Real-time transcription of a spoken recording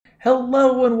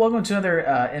Hello and welcome to another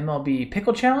MLB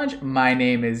Pickle Challenge. My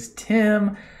name is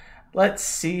Tim. Let's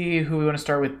see who we want to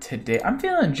start with today. I'm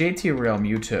feeling JT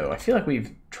Realmuto. I feel like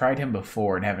we've tried him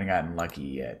before and haven't gotten lucky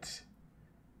yet.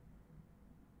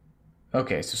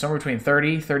 Okay, so somewhere between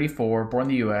 30, 34, born in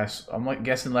the U.S. I'm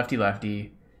guessing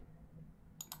lefty-lefty.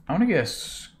 I want to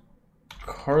guess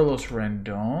Carlos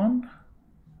Rendon.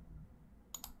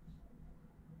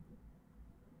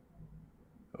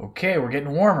 Okay, we're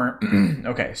getting warmer.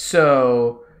 Okay,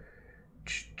 so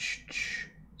it's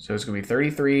going to be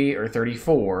 33 or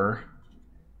 34.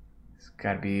 It's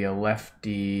got to be a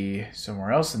lefty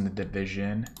somewhere else in the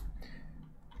division.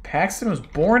 Paxton was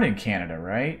born in Canada,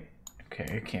 right?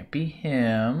 Okay, it can't be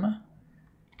him.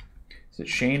 Is it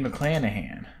Shane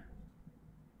McClanahan?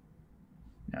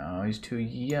 No, he's too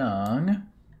young.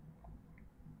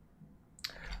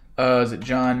 Is it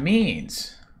John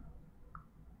Means?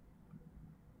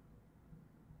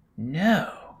 No.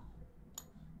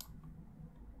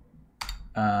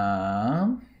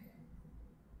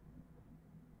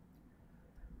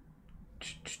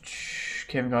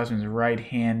 Kevin Gausman's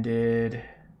right-handed.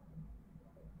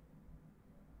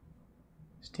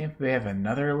 Does Tampa Bay have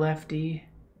another lefty?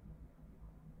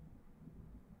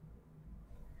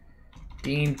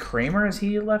 Dean Kramer, is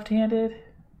he left-handed?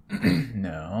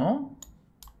 No.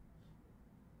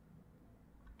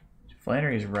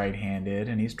 Flannery's right-handed,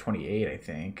 and he's 28, I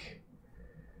think.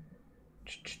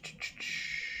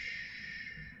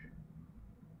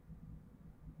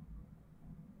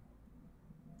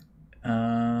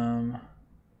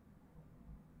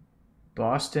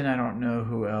 Boston, I don't know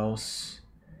who else.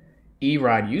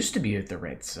 Erod used to be at the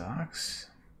Red Sox.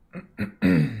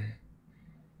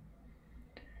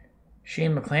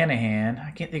 Shane McClanahan.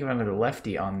 I can't think of another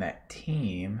lefty on that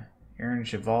team. Aaron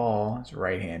Cheval is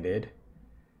right-handed.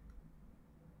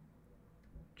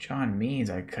 John Means,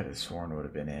 I could have sworn would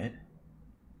have been it.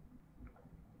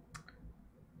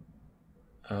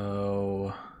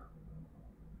 Oh.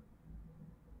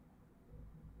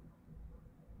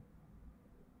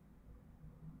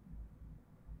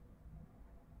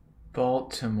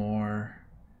 Baltimore.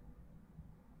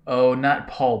 Oh, not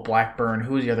Paul Blackburn.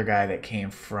 Who was the other guy that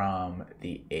came from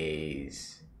the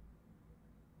A's?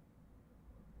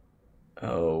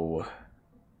 Oh.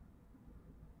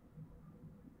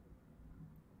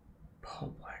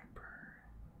 Paul Blackburn.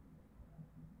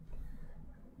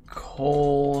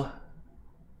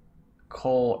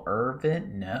 Cole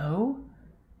Irvin? No?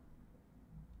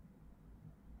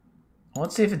 Well,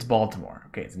 let's see if it's Baltimore.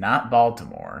 Okay, it's not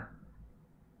Baltimore.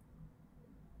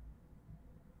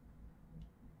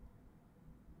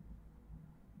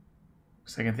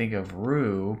 So I can think of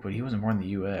Rue, but he wasn't born in the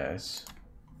U.S.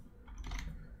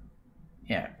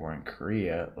 Yeah, born in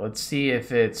Korea. Let's see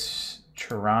if it's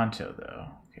Toronto, though.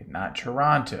 Okay, not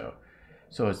Toronto.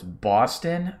 So it's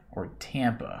Boston or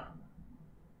Tampa.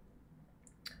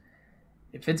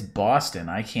 If it's Boston,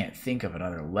 I can't think of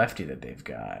another lefty that they've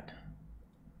got.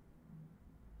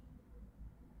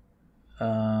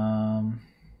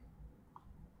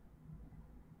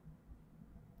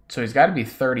 So he's got to be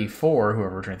 34,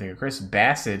 whoever we're trying to think of. Chris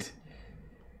Bassett.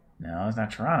 No, it's not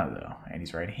Toronto, though. And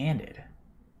he's right-handed.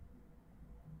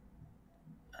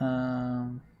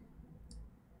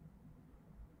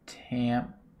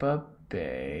 Tampa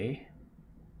Bay.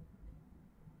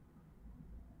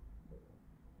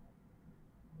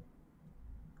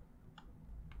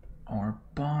 Or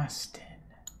Boston.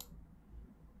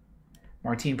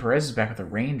 Martin Perez is back with the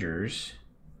Rangers.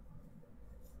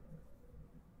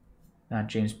 Not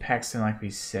James Paxton, like we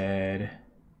said.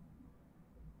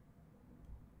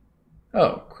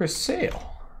 Oh, Chris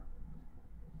Sale.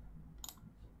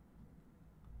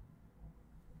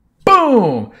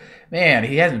 Boom! Man,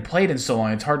 he hasn't played in so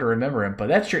long, it's hard to remember him. But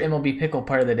that's your MLB Pickle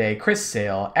part of the day. Chris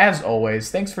Sale, as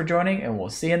always, thanks for joining, and we'll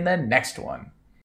see you in the next one.